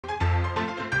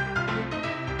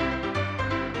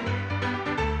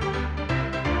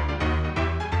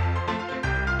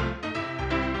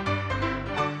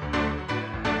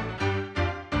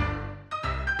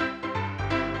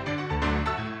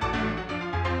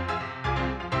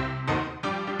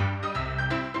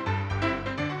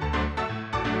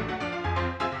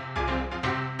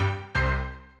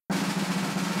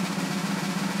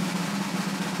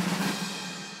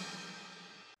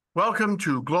Welcome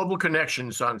to Global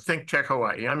Connections on ThinkTech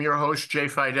Hawaii. I'm your host, Jay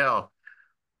Fidell.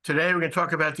 Today, we're going to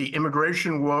talk about the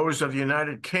immigration woes of the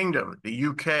United Kingdom, the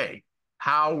UK.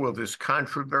 How will this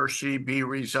controversy be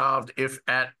resolved, if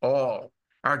at all?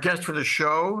 Our guest for the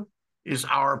show is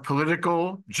our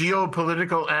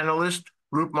geopolitical analyst,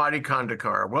 Roopmati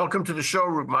Khandekar. Welcome to the show,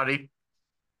 Roopmati.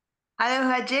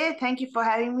 Hello, Jay. Thank you for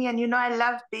having me. And I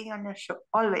love being on your show,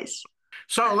 always.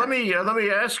 So let me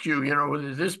ask you,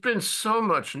 there's been so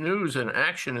much news and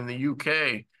action in the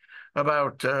UK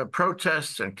about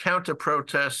protests and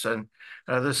counter-protests. And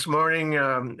this morning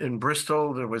in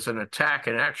Bristol, there was an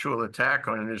actual attack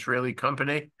on an Israeli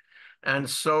company. And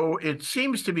so it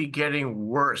seems to be getting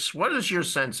worse. What is your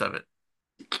sense of it?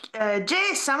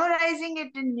 Jay, summarizing it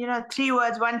in, 3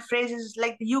 words, one phrase is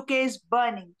like the UK is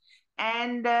burning.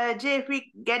 And Jay, if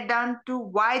we get down to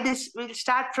why we'll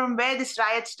start from where this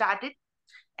riot started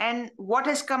and what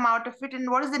has come out of it and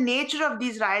what is the nature of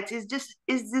these riots. Is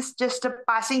this just a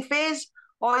passing phase,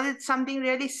 or is it something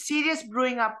really serious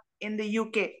brewing up in the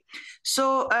UK?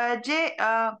 So, Jay,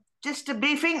 just a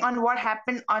briefing on what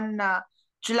happened on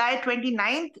July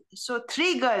 29th. So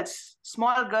three girls,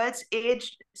 small girls,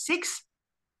 aged 6,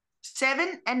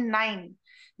 7, and 9,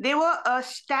 they were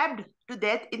stabbed to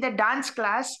death in the dance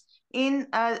class in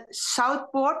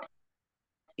Southport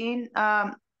in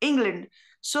England.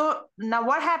 So now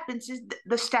what happens is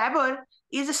the stabber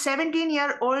is a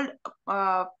 17-year-old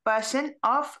person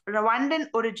of Rwandan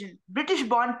origin,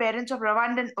 British-born parents of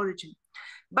Rwandan origin.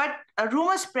 But a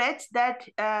rumor spreads that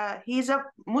he's a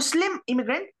Muslim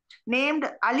immigrant named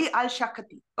Ali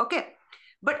Al-Shakati. Okay.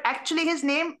 But actually his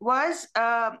name was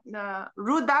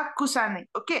Ruda Kusani.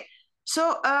 Okay.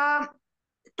 So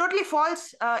totally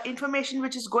false information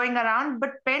which is going around,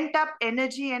 but pent up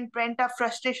energy and pent up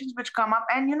frustrations which come up.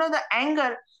 And the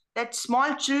anger that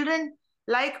small children,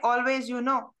 like always,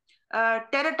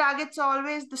 terror targets are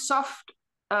always the soft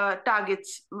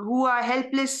targets who are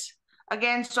helpless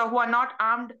against or who are not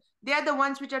armed. They are the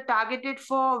ones which are targeted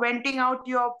for venting out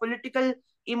your political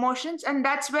emotions. And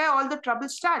that's where all the trouble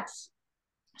starts.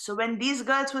 So when these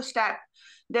girls were stabbed,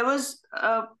 there was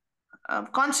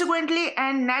consequently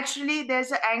and naturally,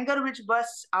 there's an anger which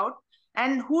bursts out.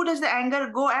 And who does the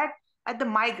anger go at? At the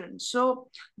migrants. So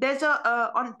there's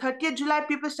on 30th July,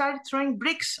 people started throwing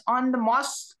bricks on the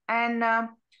mosques and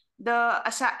the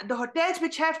hotels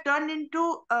which have turned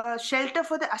into shelter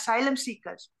for the asylum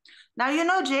seekers.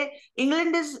 Now, Jay,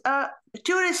 England is a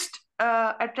tourist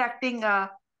attracting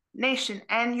nation,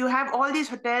 and you have all these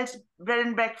hotels, bread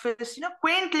and breakfast,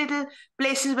 quaint little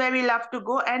places where we love to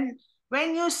go. And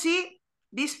when you see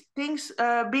these things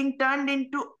being turned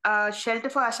into shelter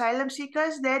for asylum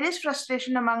seekers, there is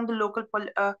frustration among the local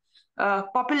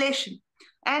population.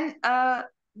 And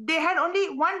they had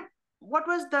only one, what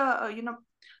was the,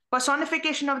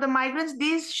 personification of the migrants,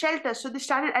 these shelters. So they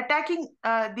started attacking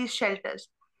these shelters.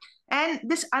 And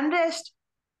this unrest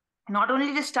not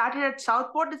only just started at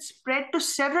Southport, it spread to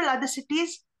several other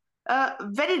cities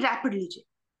very rapidly.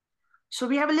 So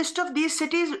we have a list of these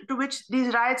cities to which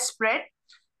these riots spread.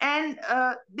 And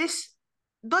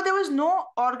though there was no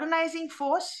organizing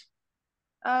force,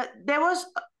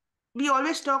 we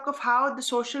always talk of how the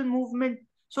social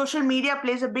media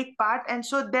plays a big part. And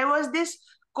so there was this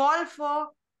call for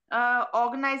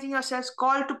organizing yourselves,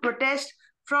 call to protest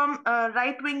from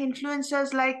right-wing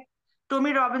influencers like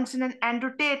Tommy Robinson and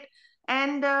Andrew Tate,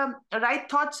 and right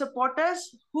thought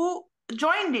supporters who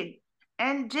joined in.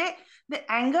 And Jay,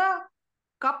 the anger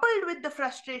coupled with the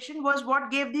frustration was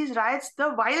what gave these riots the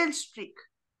violent streak.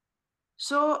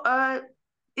 So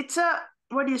it's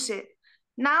what do you say?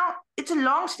 Now, it's a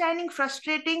long-standing,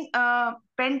 frustrating,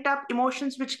 pent-up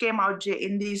emotions which came out, Jay,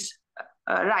 in these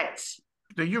riots.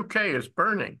 The UK is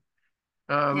burning.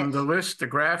 Yes. The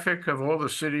graphic of all the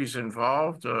cities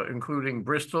involved, including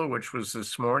Bristol, which was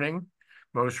this morning,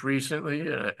 most recently,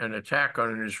 an attack on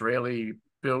an Israeli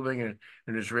building, an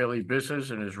Israeli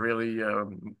business, an Israeli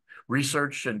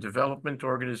research and development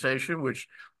organization, which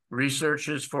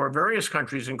researches for various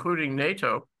countries, including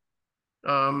NATO.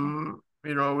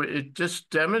 It just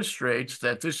demonstrates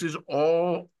that this is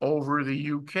all over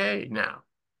the UK now.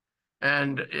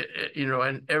 And,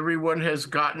 and everyone has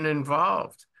gotten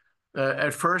involved.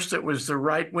 At first, it was the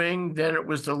right wing, then it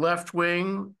was the left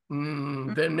wing,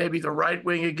 then maybe the right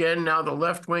wing again, now the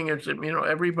left wing.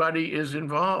 Everybody is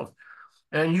involved.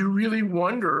 And you really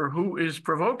wonder who is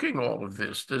provoking all of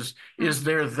this. Is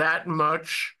there that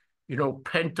much,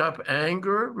 pent-up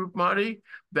anger, Roopmati,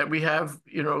 that we have,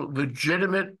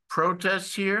 legitimate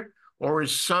protests here? Or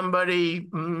is somebody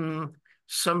provoking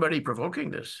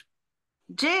this?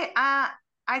 Jay,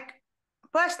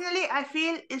 Personally, I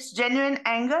feel it's genuine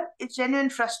anger, it's genuine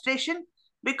frustration,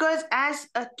 because as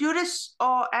tourists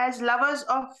or as lovers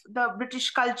of the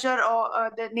British culture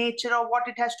or the nature or what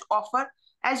it has to offer,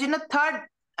 as you know,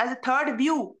 as a third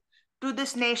view to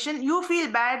this nation, you feel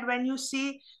bad when you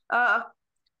see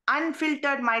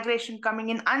unfiltered migration coming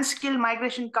in, unskilled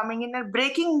migration coming in, and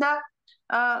breaking the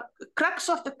uh, crux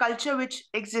of the culture which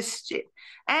exists here.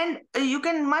 And you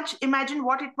can much imagine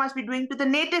what it must be doing to the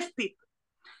native people.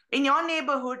 In your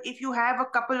neighborhood, if you have a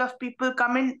couple of people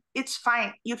come in, it's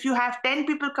fine. If you have 10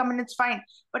 people come in, it's fine.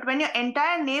 But when your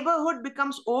entire neighborhood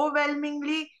becomes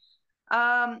overwhelmingly,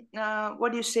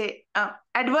 what do you say,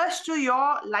 adverse to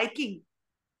your liking,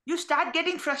 you start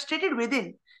getting frustrated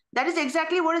within. That is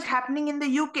exactly what is happening in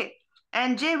the UK.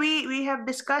 And Jay, we have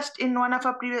discussed in one of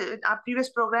our previous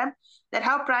program that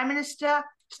how Prime Minister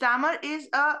Starmer is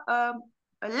a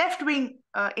left wing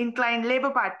inclined Labour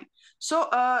Party. So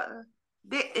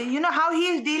you know how he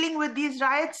is dealing with these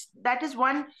riots. That is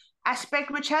one aspect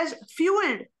which has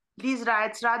fueled these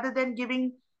riots rather than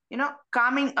giving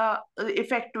calming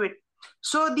effect to it.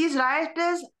 So these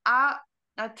rioters are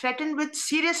threatened with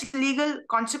serious legal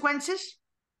consequences,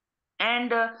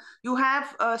 and you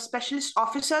have specialist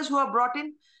officers who are brought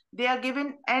in. They are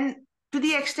given, and to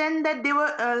the extent that they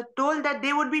were told that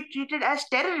they would be treated as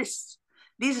terrorists.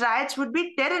 These riots would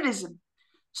be terrorism.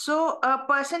 So a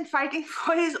person fighting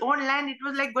for his own land, it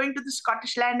was like going to the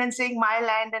Scottish land and saying my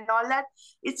land and all that.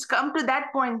 It's come to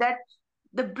that point that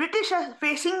the British are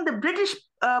facing the British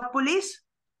police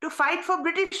to fight for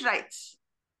British rights.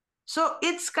 So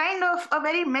it's kind of a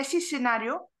very messy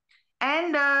scenario.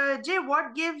 And Jay,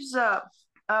 what gives a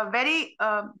very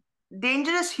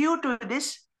dangerous hue to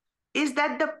this is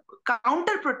that the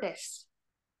counter protests,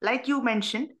 like you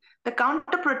mentioned, the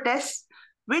counter protests,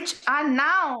 which are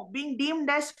now being deemed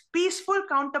as peaceful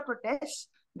counter protests,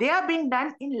 they are being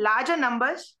done in larger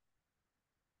numbers.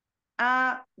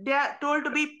 They are told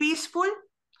to be peaceful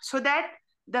so that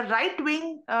the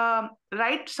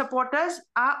right supporters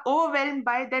are overwhelmed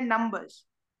by their numbers.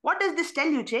 What does this tell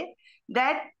you, Jay?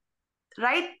 That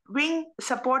right-wing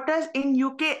supporters in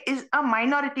UK is a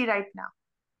minority right now.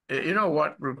 You know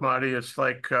what, Roopmati? It's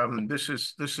like this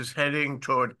is heading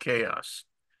toward chaos.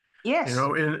 Yes. You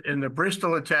know, in the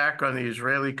Bristol attack on the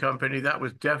Israeli company, that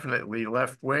was definitely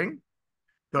left-wing.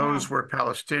 Those were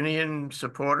Palestinian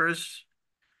supporters,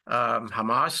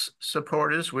 Hamas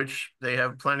supporters, which they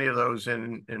have plenty of those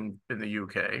in the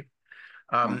UK.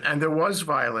 And there was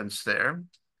violence there.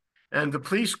 And the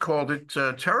police called it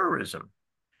terrorism.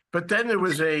 But then there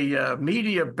was a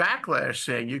media backlash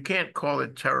saying you can't call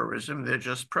it terrorism. They're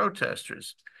just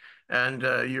protesters. And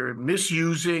you're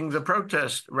misusing the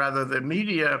protest. Rather, the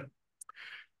media,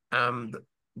 in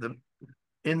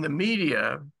the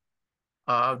media,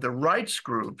 the rights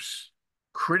groups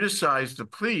criticized the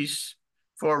police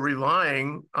for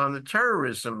relying on the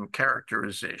terrorism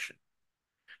characterization.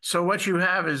 So what you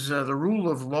have is the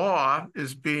rule of law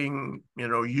is being,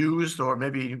 used or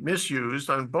maybe misused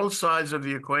on both sides of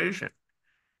the equation.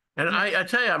 And I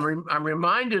tell you, I'm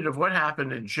reminded of what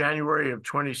happened in January of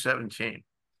 2017.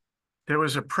 There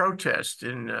was a protest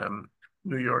in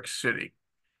New York City,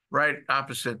 right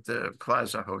opposite the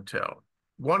Plaza Hotel.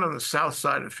 One on the south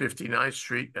side of 59th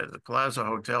Street at the Plaza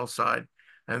Hotel side,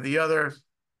 and the other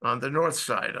on the north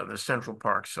side, on the Central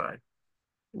Park side.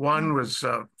 One was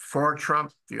for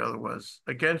Trump, the other was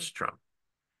against Trump.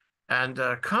 And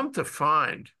come to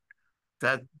find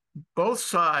that both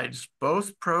sides,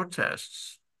 both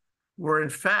protests, were in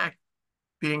fact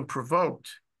being provoked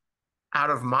out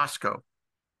of Moscow.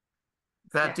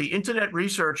 That the Internet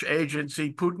Research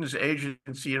Agency, Putin's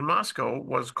agency in Moscow,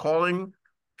 was calling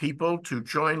people to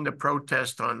join the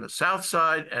protest on the south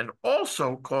side and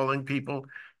also calling people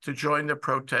to join the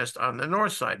protest on the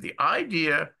north side. The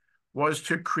idea was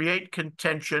to create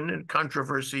contention and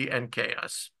controversy and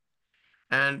chaos.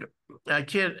 And I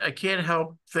can't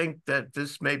help think that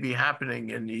this may be happening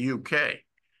in the UK.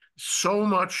 So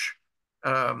much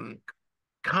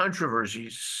controversy,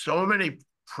 so many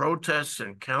protests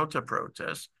and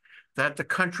counter-protests that the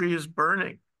country is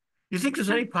burning. You think there's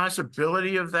any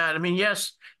possibility of that? I mean,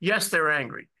 yes, they're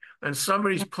angry, and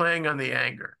somebody's playing on the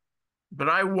anger. But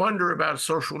I wonder about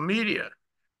social media.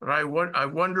 But I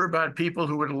wonder about people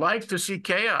who would like to see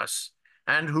chaos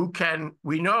and who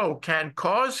we know can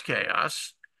cause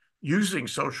chaos using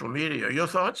social media. Your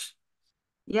thoughts?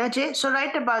 Yeah, Jay. So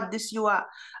right about this, you are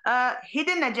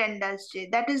hidden agendas, Jay.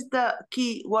 That is the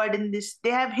key word in this. They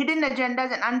have hidden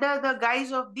agendas, and under the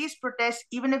guise of these protests,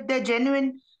 even if they're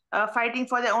genuine, fighting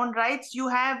for their own rights, you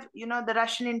have, the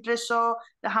Russian interests or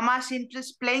the Hamas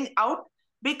interests playing out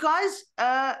because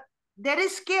there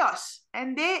is chaos,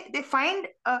 and they find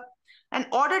an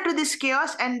order to this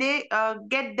chaos, and they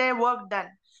get their work done.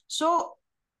 So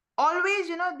always,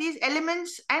 these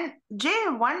elements. And Jay,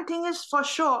 one thing is for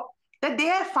sure, that they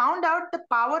have found out the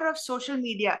power of social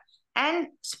media, and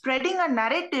spreading a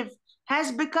narrative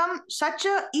has become such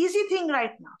a easy thing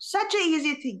right now, such a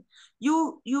easy thing.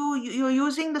 You're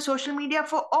using the social media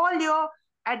for all your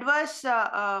adverse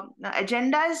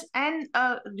agendas, and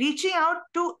reaching out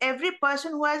to every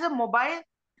person who has a mobile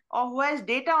or who has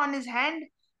data on his hand,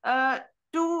 uh,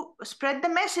 to spread the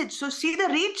message. So see the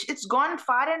reach, it's gone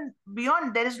far and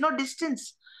beyond. There is no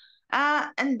distance.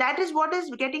 And that is what is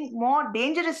getting more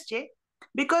dangerous, Jay,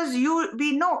 because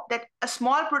we know that a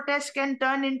small protest can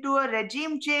turn into a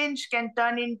regime change, can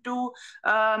turn into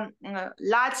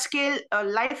large scale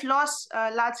life loss,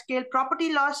 large scale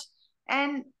property loss,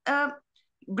 and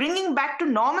bringing back to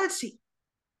normalcy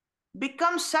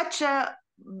becomes such a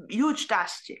huge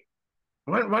task, Jay.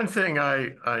 One thing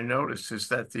I noticed is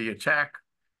that the attack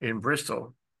in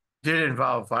Bristol did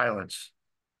involve violence.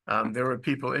 There were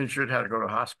people injured, had to go to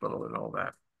hospital and all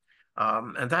that.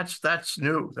 And that's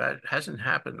new. That hasn't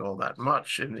happened all that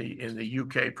much in the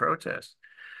UK protest.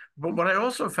 But what I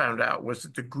also found out was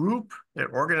that the group that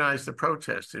organized the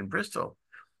protest in Bristol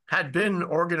had been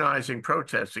organizing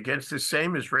protests against the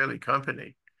same Israeli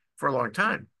company for a long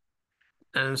time.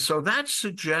 And so that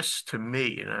suggests to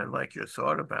me, and I like your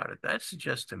thought about it, that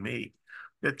suggests to me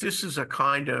that this is a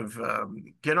kind of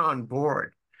get on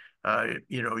board.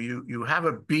 You have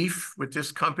a beef with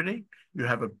this company, you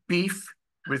have a beef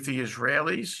with the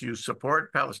Israelis, you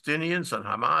support Palestinians and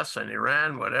Hamas and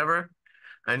Iran, whatever.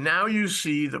 And now you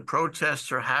see the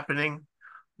protests are happening,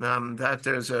 that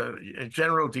there's a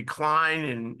general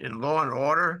decline in law and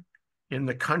order in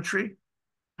the country.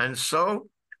 And so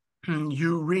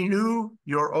you renew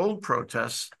your old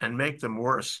protests and make them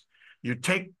worse. You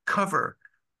take cover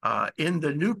in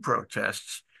the new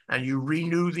protests and you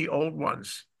renew the old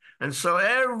ones. And so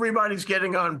everybody's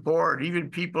getting on board, even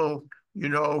people,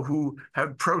 who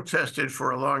have protested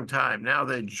for a long time. Now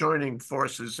they're joining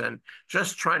forces and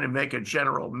just trying to make a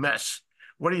general mess.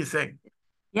 What do you think?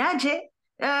 Yeah, Jay,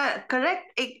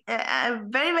 correct.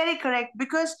 Very, very correct.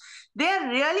 Because they're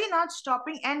really not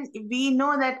stopping, and we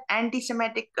know that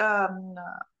anti-Semitic,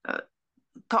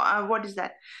 what is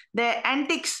that? Their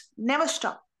antics never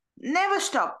stop, never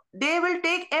stop. They will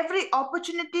take every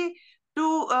opportunity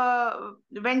to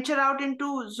venture out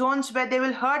into zones where they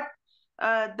will hurt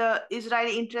the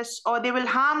Israeli interests, or they will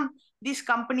harm these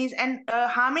companies, and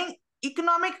harming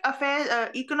economic affairs,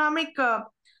 economic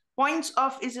points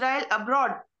of Israel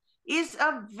abroad is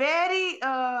a very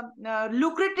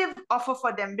lucrative offer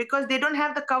for them, because they don't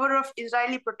have the cover of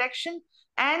Israeli protection,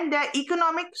 and they're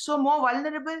economic, so more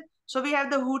vulnerable. So we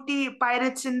have the Houthi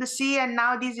pirates in the sea, and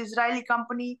now these Israeli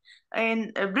company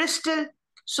in Bristol.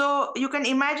 So you can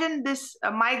imagine this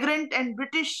migrant and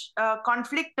British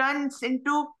conflict turns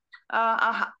into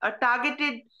a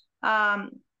targeted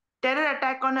terror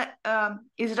attack on a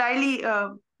Israeli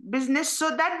business. So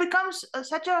that becomes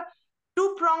such a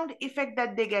two-pronged effect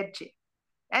that they get, Jay.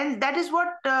 And that is what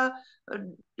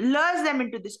lures them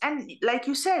into this. And like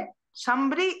you said,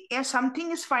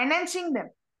 something is financing them.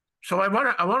 So I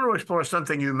want to explore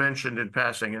something you mentioned in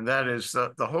passing, and that is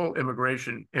the whole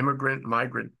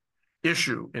migrant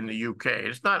issue in the UK.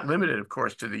 It's not limited, of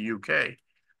course, to the UK.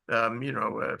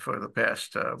 For the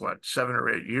past 7 or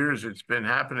 8 years, it's been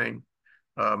happening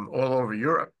all over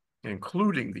Europe,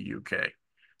 including the UK.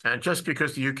 And just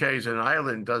because the UK is an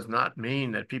island does not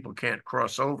mean that people can't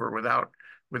cross over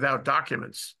without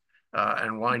documents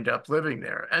and wind up living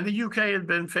there. And the UK had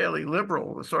been fairly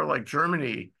liberal, sort of like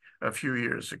Germany a few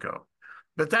years ago.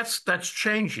 But that's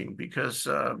changing, because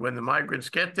when the migrants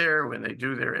get there, when they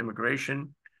do their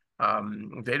immigration,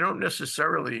 they don't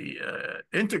necessarily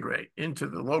integrate into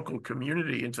the local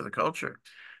community, into the culture.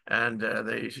 And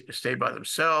they stay by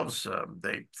themselves.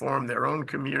 They form their own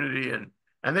community,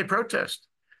 and they protest.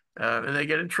 And they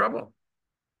get in trouble.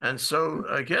 And so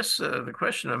I guess the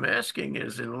question I'm asking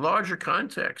is, in a larger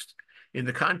context, in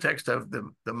the context of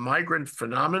the migrant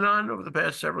phenomenon over the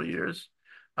past several years,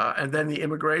 and then the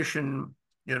immigration,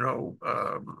 the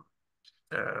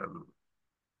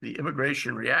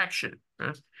immigration reaction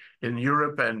in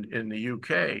Europe and in the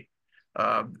UK,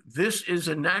 this is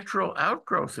a natural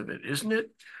outgrowth of it, isn't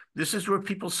it? This is where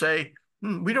people say,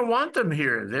 we don't want them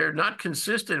here. They're not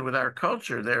consistent with our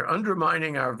culture. They're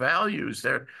undermining our values.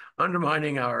 They're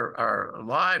undermining our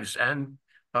lives. And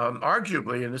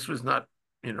arguably, and this was not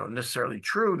necessarily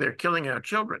true, they're killing our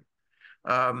children.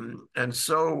 And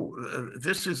so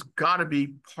this has got to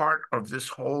be part of this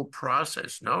whole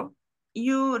process, no?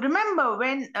 you remember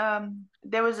when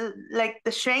there was like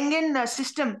the Schengen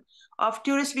system of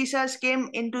tourist visas came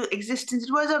into existence.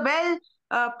 It was a well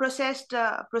processed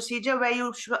procedure where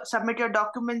you submit your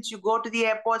documents, you go to the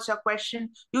airports, your question,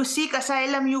 you seek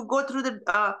asylum, you go through the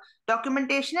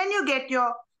documentation, and you get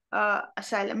your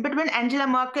asylum. But when Angela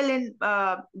Merkel in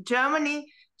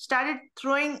Germany started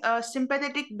throwing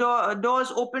sympathetic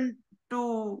doors open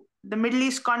to the Middle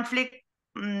East conflict,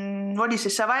 what do you say,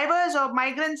 survivors or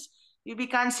migrants, we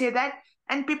can't say that,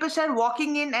 and people start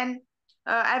walking in, and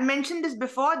I've mentioned this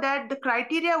before, that the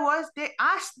criteria was they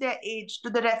asked their age to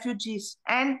the refugees,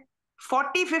 and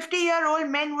 40, 50-year-old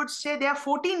men would say they are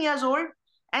 14 years old,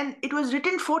 and it was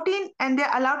written 14, and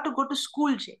they're allowed to go to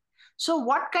school, Jay. So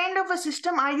what kind of a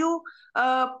system are you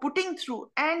putting through?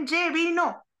 And Jay, we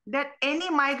know that any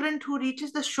migrant who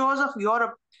reaches the shores of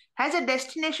Europe has a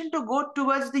destination to go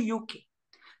towards the UK.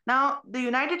 Now, the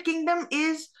United Kingdom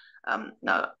is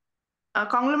a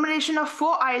conglomeration of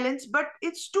 4 islands, but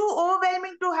it's too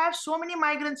overwhelming to have so many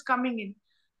migrants coming in.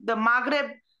 The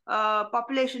Maghreb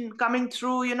population coming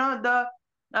through, the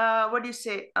what do you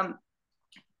say?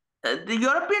 The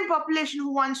European population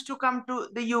who wants to come to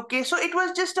the UK. So it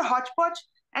was just a hodgepodge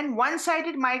and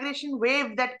one-sided migration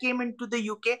wave that came into the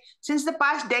UK since the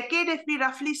past decade, if we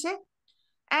roughly say.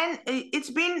 And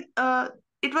it's been,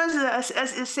 it was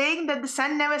a saying that the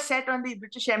sun never set on the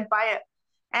British Empire.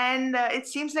 And it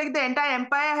seems like the entire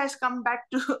empire has come back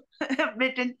to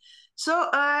Britain. So,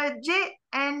 Jay,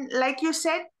 and like you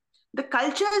said, the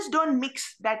cultures don't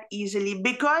mix that easily,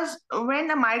 because when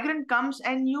a migrant comes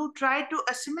and you try to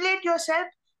assimilate yourself,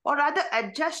 or rather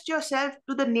adjust yourself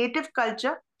to the native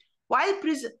culture, while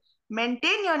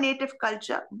maintain your native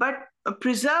culture, but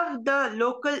preserve the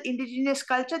local indigenous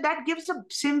culture, that gives a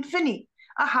symphony,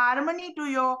 a harmony to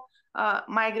your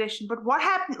migration. But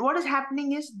what is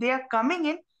happening is they are coming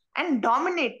in and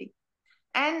dominating.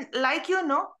 And like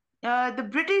the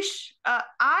British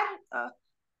are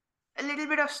a little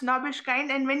bit of snobbish kind,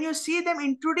 and when you see them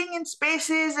intruding in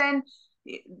spaces, and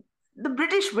the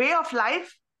British way of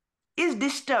life is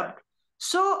disturbed.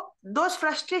 So those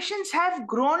frustrations have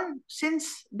grown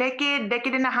since decade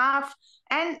and a half.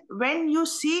 And when you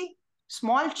see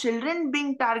small children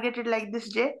being targeted like this,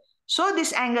 Jay, so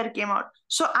this anger came out.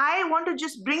 So I want to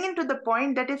just bring into the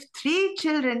point that if 3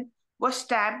 children were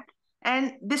stabbed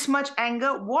and this much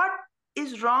anger, what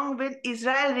is wrong when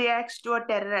Israel reacts to a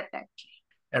terror attack?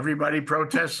 Everybody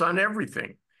protests on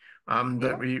everything.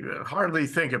 That we hardly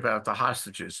think about the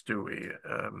hostages, do we?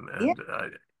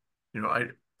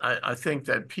 I think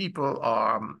that people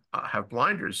have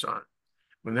blinders on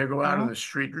when they go out on the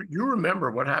street. You remember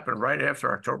what happened right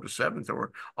after October 7th? There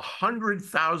were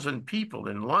 100,000 people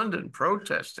in London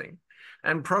protesting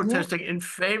in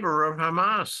favor of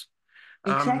Hamas.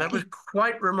 Exactly. That was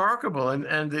quite remarkable.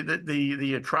 And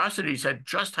the atrocities had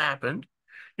just happened.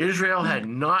 Israel had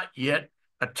not yet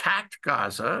attacked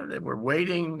Gaza. They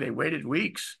waited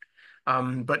weeks.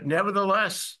 But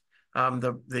nevertheless,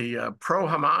 the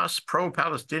pro-Hamas,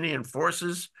 pro-Palestinian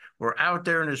forces were out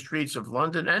there in the streets of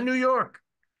London and New York,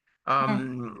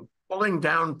 pulling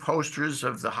down posters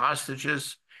of the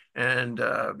hostages and,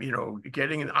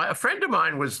 getting a friend of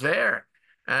mine was there,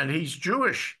 and he's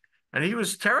Jewish, and he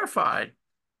was terrified,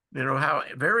 how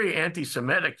very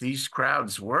anti-Semitic these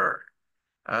crowds were.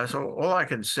 So all I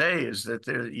can say is that,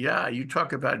 you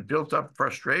talk about built-up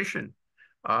frustration.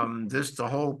 The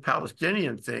whole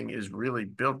Palestinian thing is really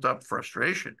built-up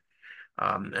frustration.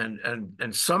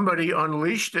 And somebody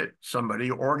unleashed it,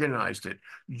 somebody organized it.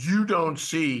 You don't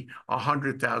see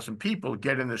 100,000 people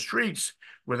get in the streets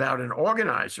without an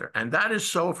organizer. And that is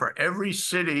so for every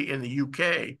city in the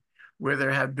UK where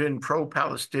there have been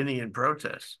pro-Palestinian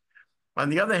protests. On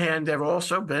the other hand, there have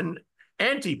also been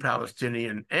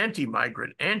anti-Palestinian,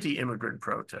 anti-migrant, anti-immigrant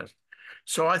protests.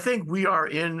 So I think we are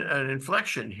in an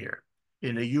inflection here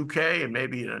in the UK and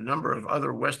maybe in a number of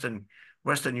other Western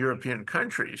European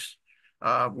countries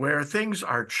where things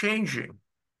are changing,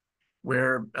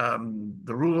 where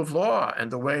the rule of law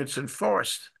and the way it's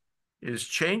enforced is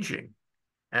changing.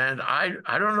 And I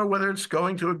don't know whether it's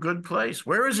going to a good place.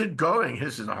 Where is it going?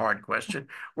 This is a hard question.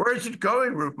 Where is it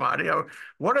going, Roopmati?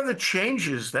 What are the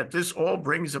changes that this all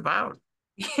brings about?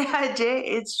 Yeah, Jay,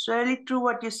 it's really true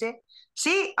what you say.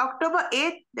 See, October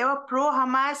 8th, there were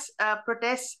pro-Hamas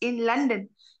protests in London,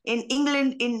 in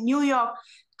England, in New York.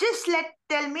 Just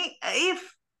tell me,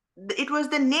 if it was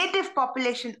the native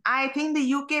population, I think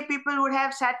the UK people would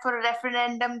have sat for a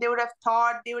referendum. They would have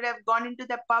thought, they would have gone into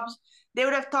the pubs. They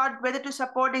would have thought whether to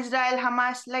support Israel,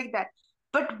 Hamas, like that.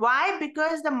 But why?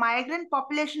 Because the migrant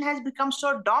population has become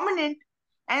so dominant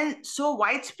and so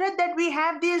widespread that we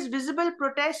have these visible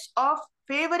protests of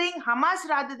favoring Hamas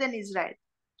rather than Israel.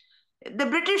 The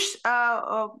British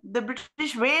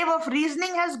wave of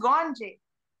reasoning has gone, Jay.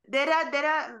 There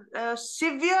are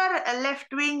severe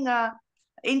left-wing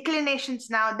inclinations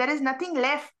now. There is nothing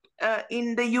left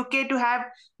in the UK to have.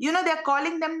 They're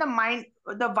calling them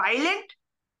the violent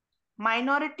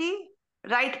minority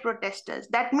right protesters.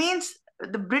 That means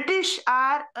the British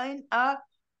are in a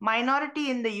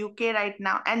minority in the UK right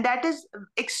now, and that is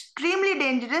extremely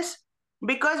dangerous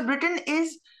because Britain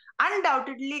is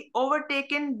undoubtedly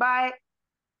overtaken by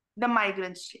the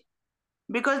migrants,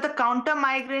 because the counter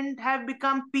migrant have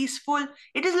become peaceful.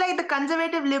 It is like the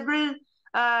conservative liberal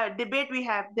debate we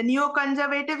have, the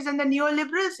neoconservatives and the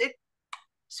neoliberals. It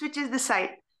switches the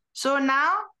side. So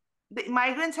now the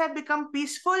migrants have become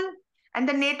peaceful and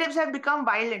the natives have become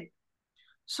violent.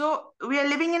 So we are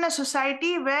living in a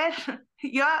society where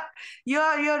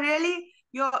you're really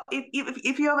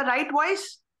if you have a right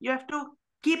voice, you have to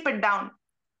keep it down.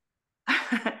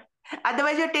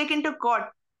 Otherwise, you're taken to court.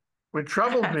 What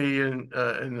troubled me in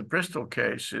the Bristol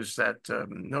case is that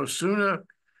no sooner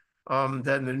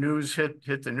than the news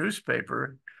hit the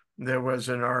newspaper, there was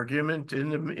an argument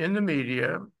in the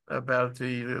media about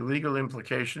the legal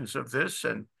implications of this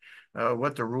and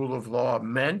what the rule of law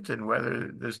meant and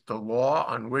whether the law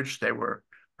on which they were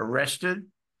arrested,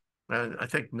 I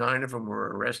think 9 of them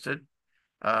were arrested,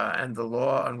 and the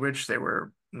law on which they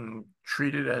were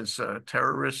treated as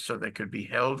terrorists so they could be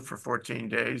held for 14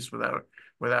 days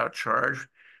without charge,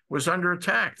 was under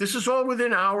attack. This is all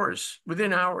within hours.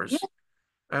 Yeah.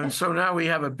 And so now we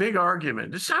have a big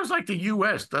argument. It sounds like the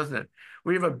US, doesn't it?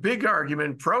 We have a big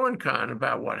argument, pro and con,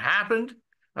 about what happened,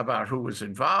 about who was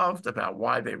involved, about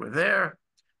why they were there.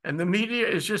 And the media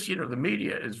is just, the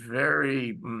media is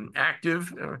very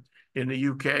active in the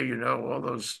UK, all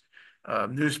those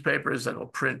newspapers that'll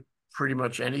print pretty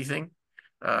much anything.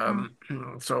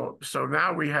 So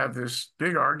now we have this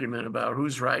big argument about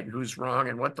who's right and who's wrong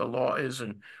and what the law is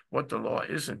and what the law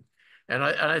isn't. And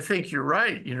I think you're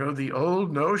right. The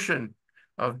old notion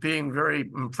of being very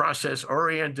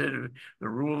process-oriented, the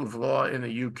rule of law in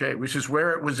the UK, which is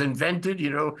where it was invented,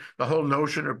 the whole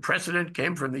notion of precedent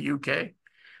came from the UK.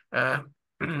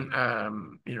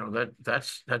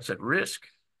 That's at risk.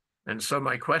 And so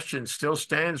my question still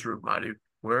stands, Roopmati.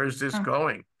 Where is this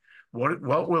going? What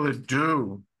will it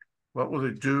do? What will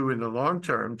it do in the long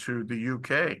term to the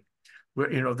UK?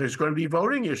 Where, there's going to be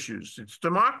voting issues. It's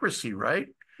democracy, right?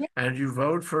 Yeah. And you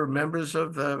vote for members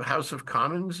of the House of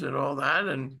Commons and all that,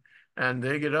 and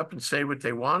they get up and say what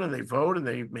they want, and they vote, and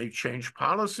they may change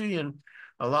policy. And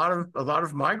a lot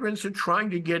of migrants are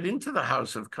trying to get into the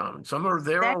House of Commons. Some are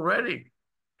there already.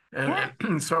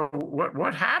 And so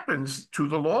what happens to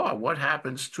the law? What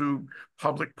happens to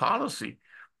public policy?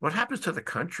 What happens to the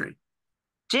country?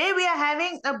 Jay, we are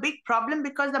having a big problem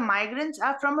because the migrants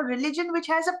are from a religion which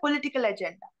has a political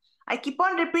agenda. I keep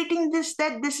on repeating this,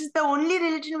 that this is the only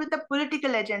religion with a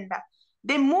political agenda.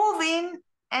 They move in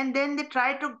and then they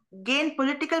try to gain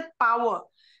political power.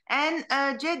 And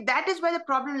Jay, that is where the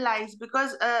problem lies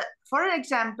because, for an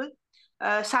example,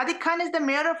 Sadiq Khan is the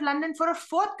mayor of London for a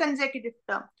 4th consecutive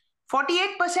term.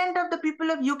 48% of the people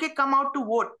of UK come out to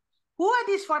vote. Who are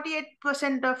these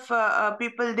 48% of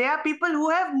people? They are people who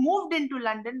have moved into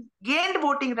London, gained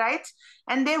voting rights,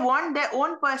 and they want their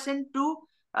own person to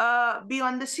be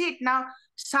on the seat. Now,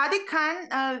 Sadiq Khan,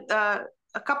 a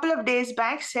couple of days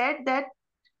back, said that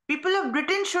people of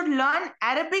Britain should learn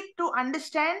Arabic to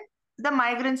understand the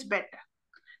migrants better.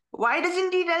 Why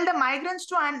doesn't he tell the migrants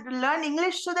to learn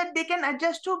English so that they can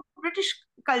adjust to British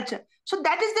culture? So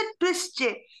that is the twist,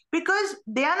 Jay, because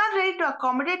they are not ready to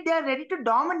accommodate, they are ready to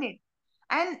dominate.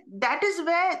 And that is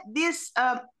where this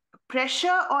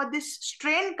pressure or this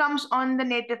strain comes on the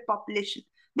native population.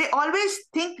 They always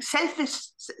think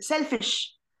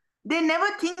selfish. They never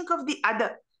think of the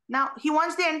other. Now, he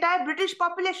wants the entire British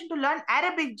population to learn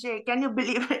Arabic, Jay. Can you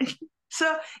believe it?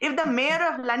 So if the mayor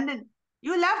of London,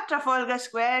 you love Trafalgar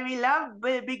Square, we love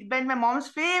Big Ben, my mom's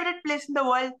favorite place in the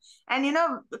world. And,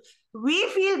 we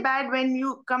feel bad when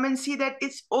you come and see that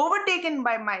it's overtaken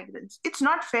by migrants. It's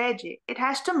not fair, Jay. It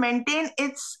has to maintain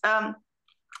its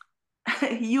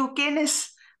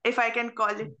UKness, if I can call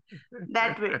it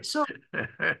that way. So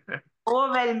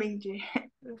overwhelming, Jay.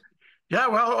 Yeah,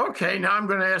 well, okay. Now I'm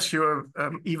going to ask you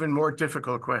an even more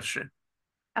difficult question.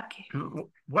 Okay.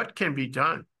 What can be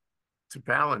done to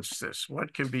balance this?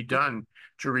 What can be done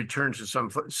to return to some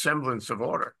semblance of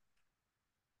order?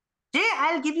 Jay,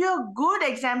 I'll give you a good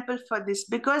example for this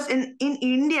because in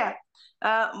India,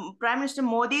 Prime Minister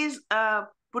Modi is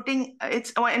putting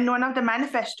it's in one of the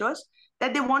manifestos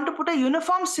that they want to put a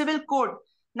uniform civil code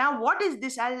Now, what is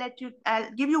this? I'll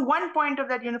give you one point of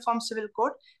that Uniform Civil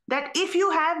Code, that if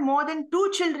you have more than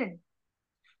 2 children,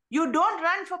 you don't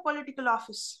run for political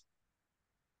office.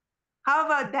 How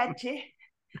about that, Jay?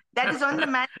 That is on the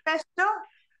manifesto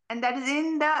and that is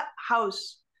in the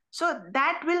House. So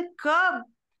that will curb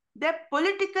their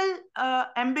political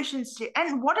ambitions.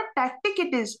 And what a tactic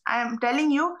it is, I am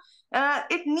telling you.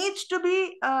 It needs to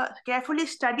be carefully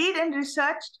studied and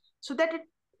researched so that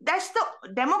that's the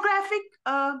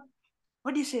demographic,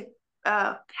 what do you say,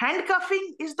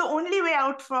 handcuffing is the only way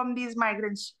out from these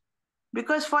migrants.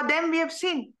 Because for them, we have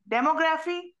seen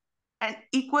demography and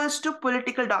equals to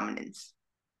political dominance.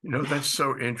 That's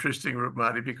so interesting,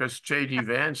 Roopmati, because J.D.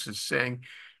 Vance is saying,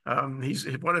 he's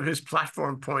one of his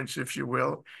platform points, if you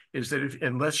will, is that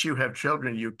unless you have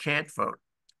children, you can't vote.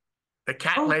 The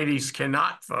cat ladies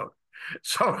cannot vote.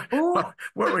 So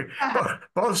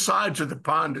both sides of the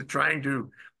pond are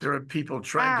there are people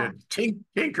trying to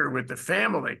tinker with the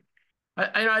family.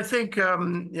 I think,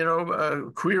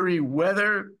 query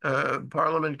whether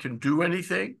Parliament can do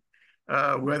anything,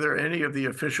 whether any of the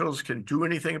officials can do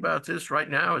anything about this. Right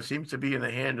now, it seems to be in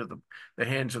the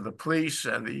hands of the police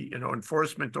and the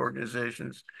enforcement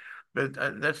organizations, but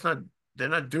they're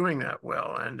not doing that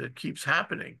well, and it keeps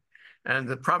happening. And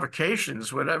the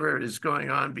provocations, whatever is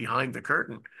going on behind the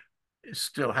curtain, is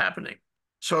still happening.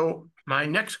 So my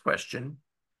next question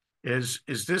is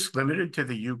this limited to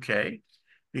the UK?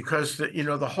 Because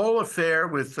the whole affair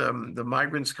with the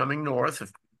migrants coming north a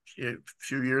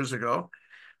few years ago,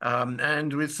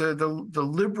 and with the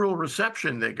liberal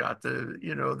reception they got, the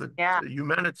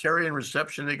humanitarian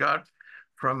reception they got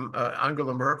from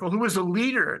Angela Merkel, who was a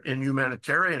leader in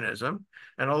humanitarianism,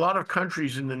 and a lot of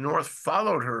countries in the north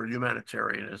followed her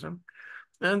humanitarianism.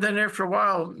 And then after a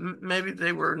while, maybe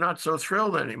they were not so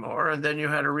thrilled anymore, and then you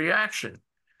had a reaction.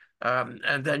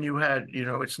 And then you had,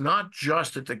 it's not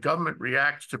just that the government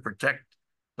reacts to protect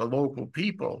the local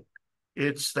people,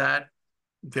 it's that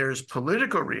there's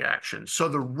political reaction. So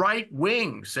the right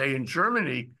wing, say in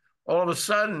Germany, all of a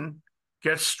sudden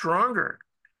gets stronger,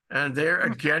 and they're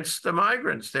against the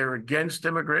migrants, they're against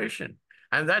immigration.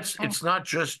 And it's not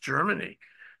just Germany.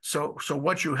 So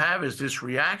what you have is this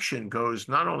reaction goes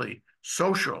not only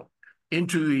social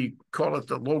into call it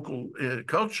the local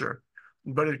culture,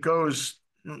 but it goes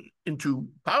into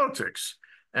politics,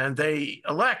 and they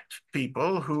elect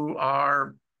people who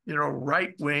are,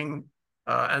 right wing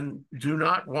and do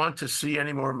not want to see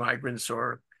any more migrants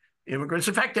or immigrants.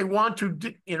 In fact, they want to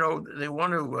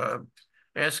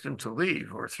ask them to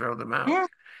leave or throw them out. Yeah.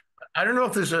 I don't know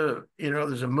if there's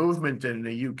a movement in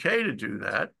the UK to do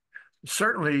that.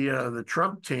 Certainly, the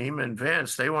Trump team and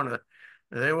Vance, they want to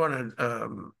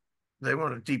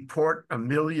deport 1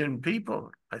 million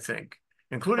people, I think,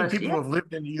 including people who have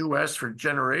lived in the U.S. for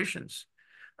generations.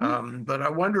 But I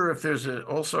wonder if there's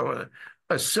also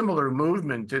a similar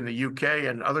movement in the UK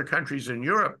and other countries in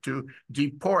Europe to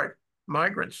deport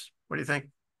migrants. What do you think?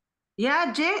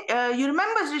 Yeah, Jay, you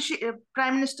remember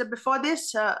Prime Minister before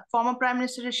this, former Prime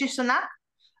Minister Rishi Sunak?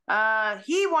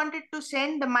 He wanted to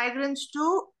send the migrants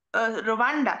to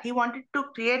Rwanda. He wanted to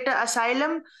create an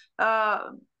asylum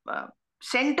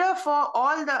center for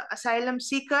all the asylum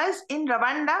seekers in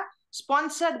Rwanda,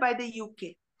 sponsored by the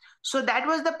UK. So that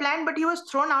was the plan, but he was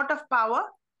thrown out of power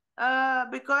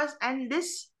and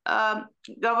this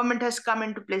government has come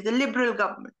into place, the liberal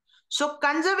government. So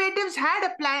conservatives had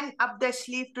a plan up their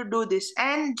sleeve to do this.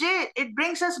 And Jay, it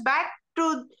brings us back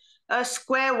to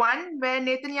square one, where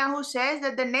Netanyahu says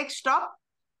that the next stop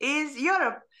is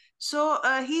Europe. So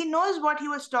he knows what he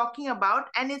was talking about.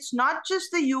 And it's not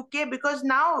just the UK, because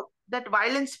now that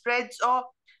violence spreads, or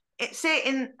say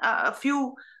in a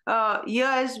few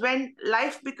years when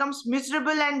life becomes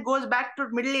miserable and goes back to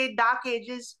middle age, dark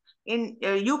ages in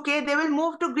UK, they will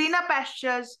move to greener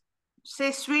pastures,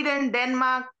 say Sweden,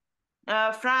 Denmark,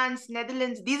 France,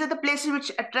 Netherlands. These are the places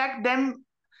which attract them.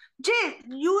 Jay,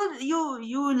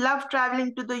 you love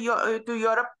traveling to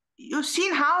Europe. You've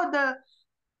seen how the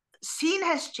scene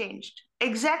has changed.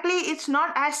 Exactly, it's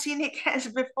not as scenic as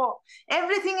before.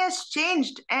 Everything has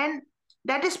changed, and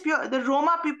that is pure. The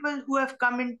Roma people who have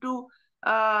come into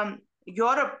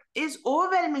Europe is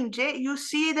overwhelming, Jay. You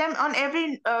see them on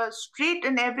every street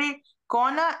and every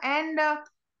corner, and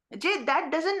Jay,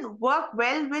 that doesn't work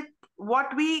well with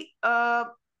what we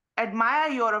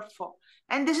admire Europe for.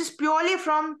 And this is purely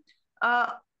from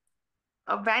a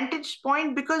vantage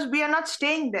point, because we are not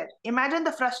staying there. Imagine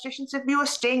the frustrations if we were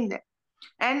staying there.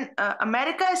 And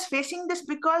America is facing this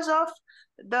because of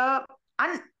the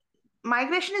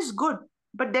migration is good,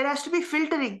 but there has to be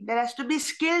filtering. There has to be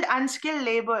skilled, unskilled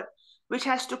labor. which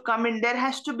has to come in. There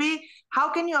has to be, how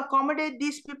can you accommodate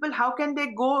these people? How can they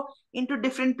go into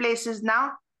different places?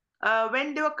 Now,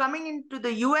 when they were coming into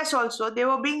the US also, they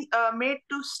were being made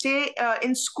to stay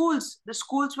in schools. The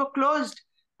schools were closed.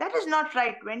 That is not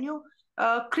right. When you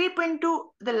creep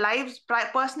into the lives,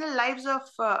 personal lives of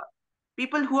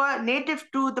people who are native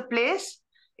to the place,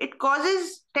 it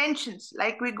causes tensions.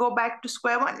 Like we go back to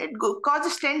square one, it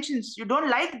causes tensions. You don't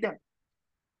like them.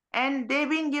 And they've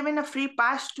been given a free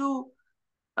pass to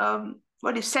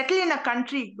settle in a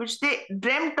country which they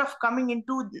dreamt of coming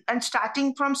into and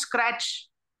starting from scratch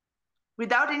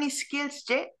without any skills,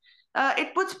 Jay.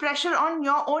 It puts pressure on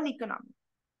your own economy.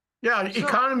 Yeah,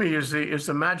 economy is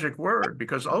the magic word,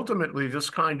 because ultimately this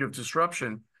kind of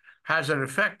disruption has an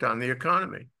effect on the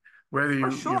economy, whether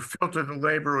you filter the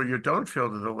labor or you don't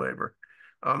filter the labor.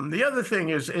 The other thing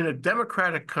is, in a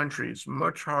democratic country, it's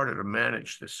much harder to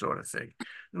manage this sort of thing,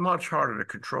 much harder to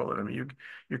control it. I mean,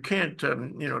 you can't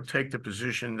take the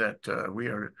position that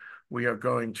we are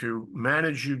going to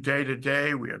manage you day to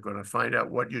day. We are going to find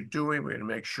out what you're doing. We're going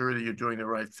to make sure that you're doing the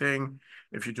right thing.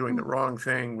 If you're doing the wrong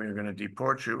thing, we're going to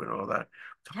deport you and all that.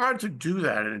 It's hard to do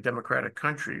that in a democratic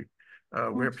country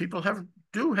where people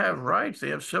do have rights. They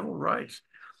have civil rights.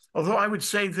 Although I would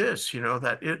say this,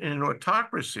 that in an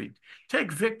autocracy,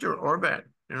 take Viktor Orban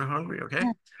in Hungary, okay?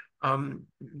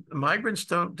 Migrants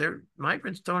don't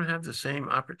have the same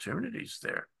opportunities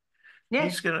there.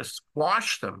 He's going to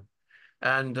squash them.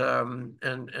 And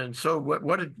so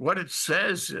what it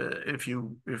says, if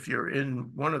you're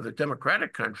in one of the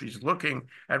democratic countries looking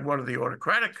at one of the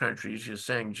autocratic countries, you're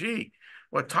saying, gee,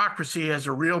 autocracy has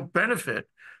a real benefit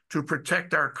to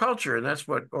protect our culture. And that's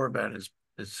what Orban is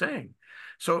saying.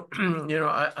 So,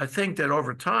 I think that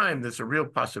over time, there's a real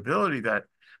possibility that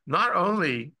not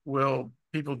only will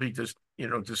people be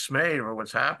dismayed over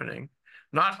what's happening,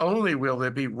 not only will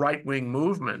there be right-wing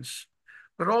movements,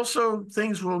 but also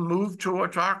things will move to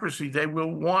autocracy. They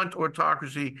will want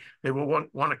autocracy. They will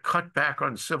want to cut back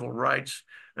on civil rights,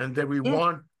 and then we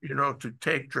want, to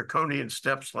take draconian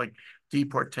steps like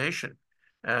deportation.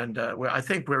 And I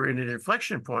think we're in an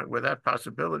inflection point where that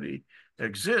possibility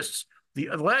exists. The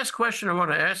last question I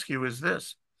want to ask you is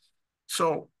this.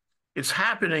 So it's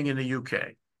happening in the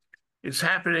UK. It's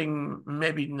happening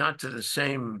maybe not to the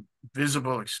same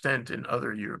visible extent in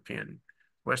other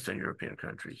Western European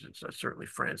countries. Certainly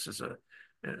France is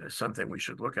something we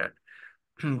should look at.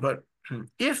 But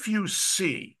if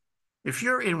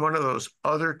you're in one of those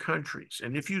other countries,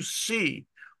 and if you see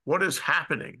what is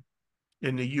happening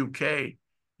in the UK,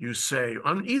 you say,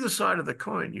 on either side of the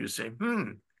coin, you say,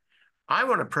 I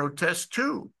want to protest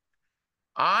too.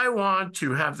 I want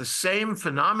to have the same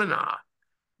phenomena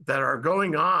that are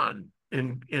going on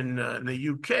in the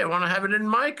UK. I want to have it in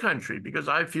my country because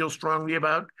I feel strongly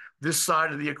about this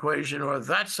side of the equation or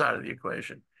that side of the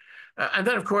equation. And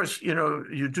then, of course,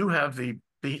 you do have the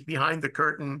behind the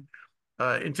curtain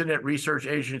internet research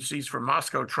agencies from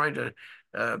Moscow trying to,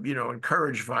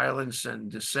 encourage violence and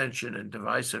dissension and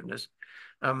divisiveness.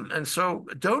 And so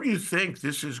don't you think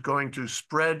this is going to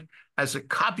spread as a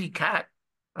copycat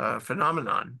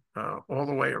phenomenon all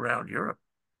the way around Europe?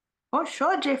 For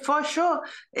sure, Jay, for sure.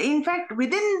 In fact,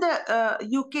 within the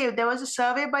UK, there was a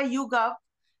survey by YouGov,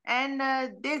 and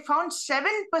they found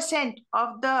 7%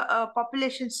 of the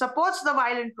population supports the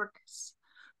violent protests.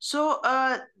 So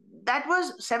that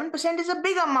was 7% is a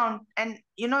big amount. And,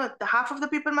 half of the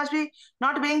people must be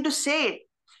not willing to say it.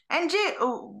 And Jay,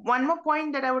 one more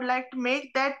point that I would like to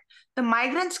make, that the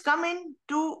migrants come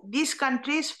into these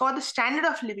countries for the standard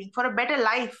of living, for a better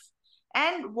life.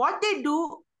 And what they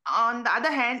do, on the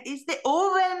other hand, is they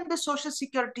overwhelm the social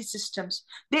security systems.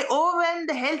 They overwhelm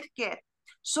the healthcare.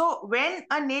 So when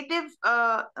a native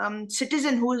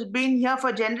citizen who's been here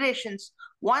for generations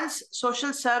wants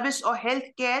social service or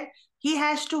healthcare, he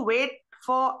has to wait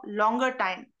for longer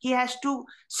time. He has to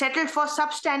settle for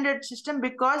substandard system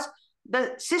because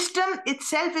the system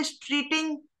itself is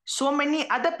treating so many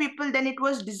other people than it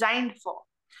was designed for.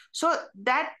 So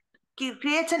that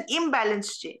creates an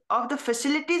imbalance of the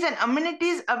facilities and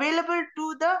amenities available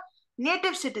to the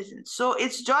native citizens. So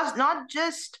it's just not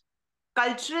just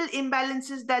cultural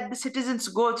imbalances that the citizens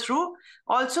go through.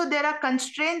 Also, there are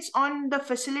constraints on the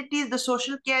facilities, the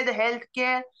social care, the health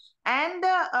care, and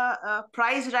the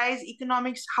price rise,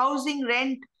 economics, housing,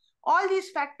 rent. All these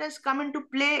factors come into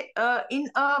play in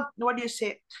a,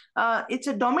 it's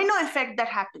a domino effect that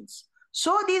happens.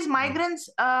 So these migrants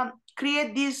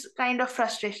create these kind of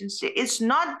frustrations. It's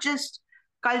not just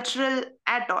cultural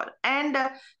at all. And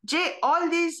Jay, all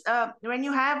these, when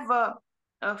you have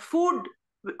food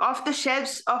off the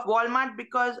shelves of Walmart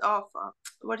because of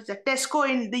Tesco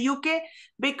in the UK,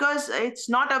 because it's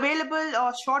not available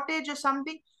or shortage or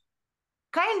something.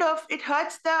 Kind of, it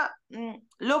hurts the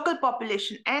local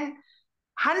population, and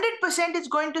 100% is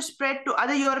going to spread to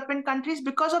other European countries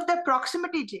because of their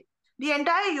proximity, Jay. The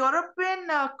entire European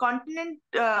continent,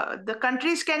 the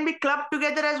countries can be clubbed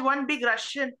together as one big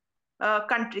Russian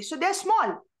country. So they're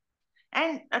small.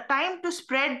 And a time to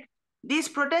spread these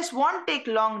protests won't take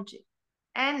long, Jay.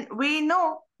 And we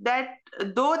know that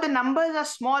though the numbers are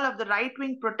small of the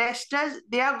right-wing protesters,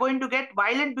 they are going to get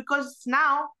violent because it's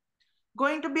now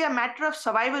going to be a matter of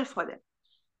survival for them.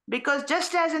 Because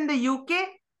just as in the UK,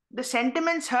 the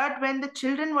sentiments hurt when the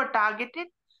children were targeted,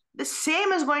 the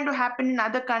same is going to happen in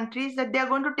other countries, that they're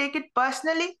going to take it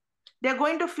personally. They're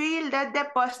going to feel that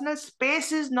their personal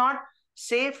space is not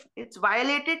safe, it's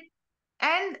violated.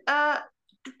 And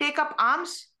to take up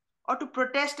arms or to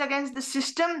protest against the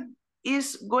system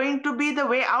is going to be the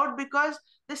way out, because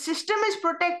the system is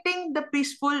protecting the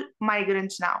peaceful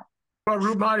migrants now. Well,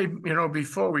 Roopmati,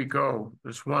 before we go,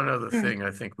 there's one other thing I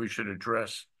think we should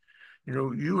address.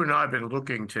 You and I have been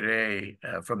looking today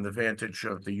from the vantage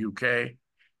of the UK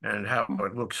and how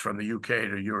it looks from the UK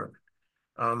to Europe.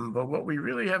 But what we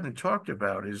really haven't talked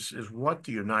about is what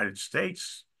the United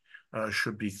States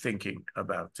should be thinking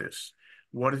about this,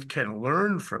 what it can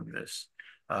learn from this,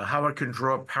 how it can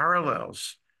draw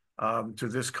parallels to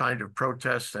this kind of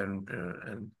protest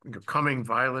and coming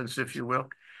violence, if you will.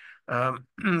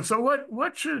 So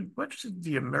what should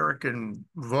the American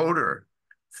voter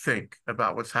think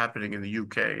about what's happening in the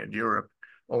UK and Europe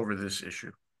over this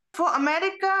issue? For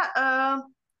America,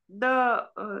 the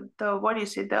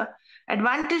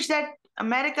advantage that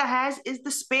America has is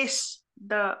the space,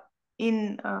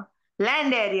 in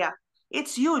land area.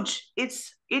 It's huge.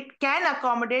 It can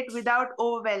accommodate without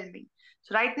overwhelming.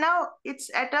 So right now it's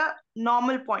at a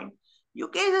normal point.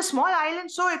 UK is a small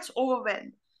island, so it's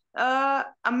overwhelmed.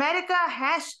 America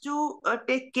has to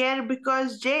take care,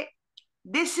 because, Jay,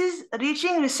 this is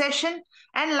reaching recession,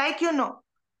 and like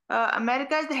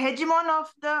America is the hegemon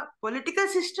of the political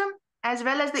system as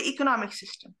well as the economic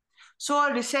system. So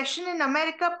a recession in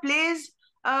America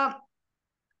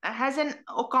has a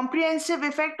comprehensive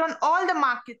effect on all the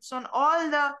markets, on all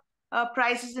the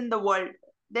prices in the world.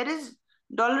 There is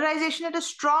dollarization at a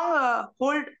strong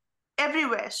hold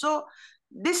everywhere. So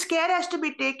this care has to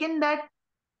be taken that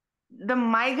the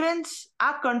migrants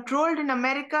are controlled in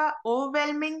America,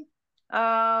 overwhelming.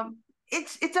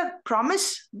 It's a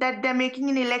promise that they're making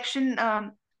in election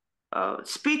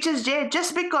speeches, Jay,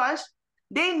 just because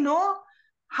they know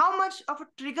how much of a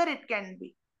trigger it can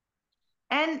be.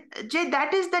 And Jay,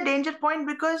 that is the danger point,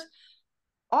 because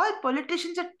all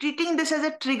politicians are treating this as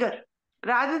a trigger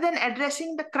rather than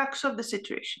addressing the crux of the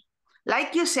situation.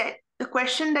 Like you said, the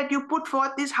question that you put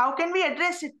forth is, how can we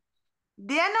address it?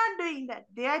 They are not doing that.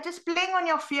 They are just playing on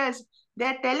your fears. They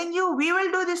are telling you, we will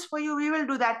do this for you, we will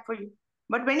do that for you.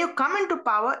 But when you come into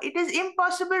power, it is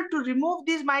impossible to remove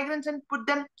these migrants and put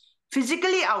them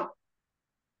physically out.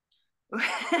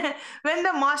 When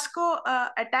the Moscow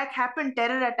terror attack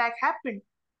happened,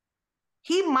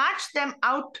 he marched them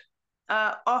out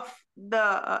of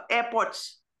the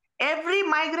airports. Every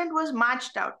migrant was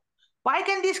marched out. Why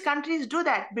can these countries do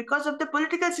that? Because of the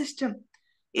political system.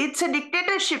 It's a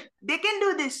dictatorship. They can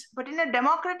do this. But in a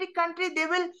democratic country, they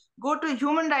will go to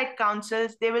human rights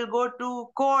councils. They will go to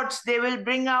courts. They will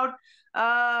bring out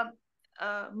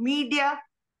media.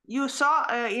 You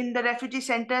saw in the refugee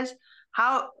centers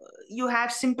how you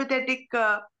have sympathetic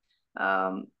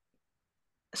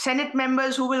Senate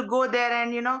members who will go there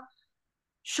and,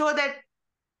 show that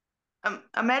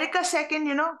America second,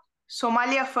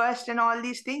 Somalia first and all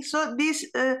these things. So this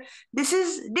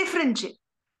is different.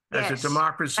 As a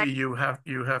democracy, you have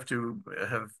to have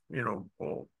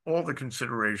all the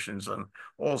considerations on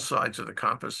all sides of the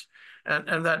compass,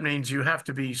 and that means you have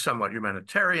to be somewhat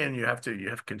humanitarian. You have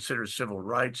to consider civil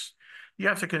rights. You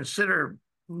have to consider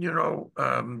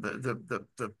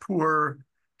the poor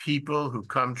people who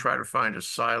come try to find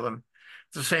asylum.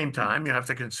 At the same time, you have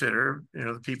to consider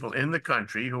the people in the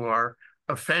country who are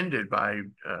offended by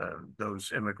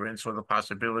those immigrants, or the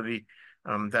possibility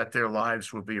that their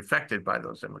lives will be affected by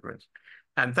those immigrants.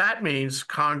 And that means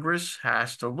Congress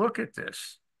has to look at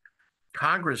this.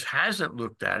 Congress hasn't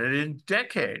looked at it in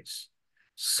decades.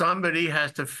 Somebody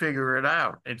has to figure it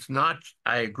out. It's not,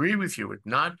 I agree with you, it's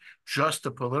not just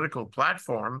a political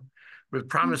platform with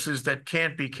promises that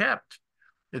can't be kept.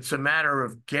 It's a matter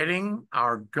of getting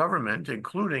our government,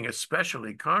 including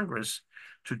especially Congress,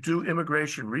 to do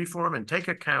immigration reform and take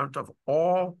account of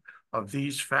all of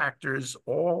these factors,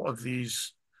 all of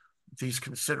these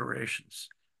considerations.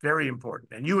 Very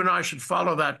important. And you and I should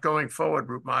follow that going forward,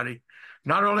 Roopmati.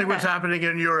 Not only what's happening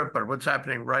in Europe, but what's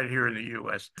happening right here in the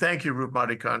U.S. Thank you,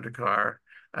 Roopmati Khandekar,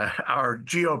 our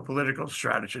geopolitical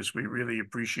strategist. We really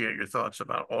appreciate your thoughts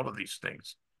about all of these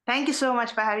things. Thank you so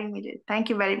much for having me. Thank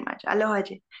you very much. Aloha,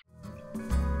 Jay.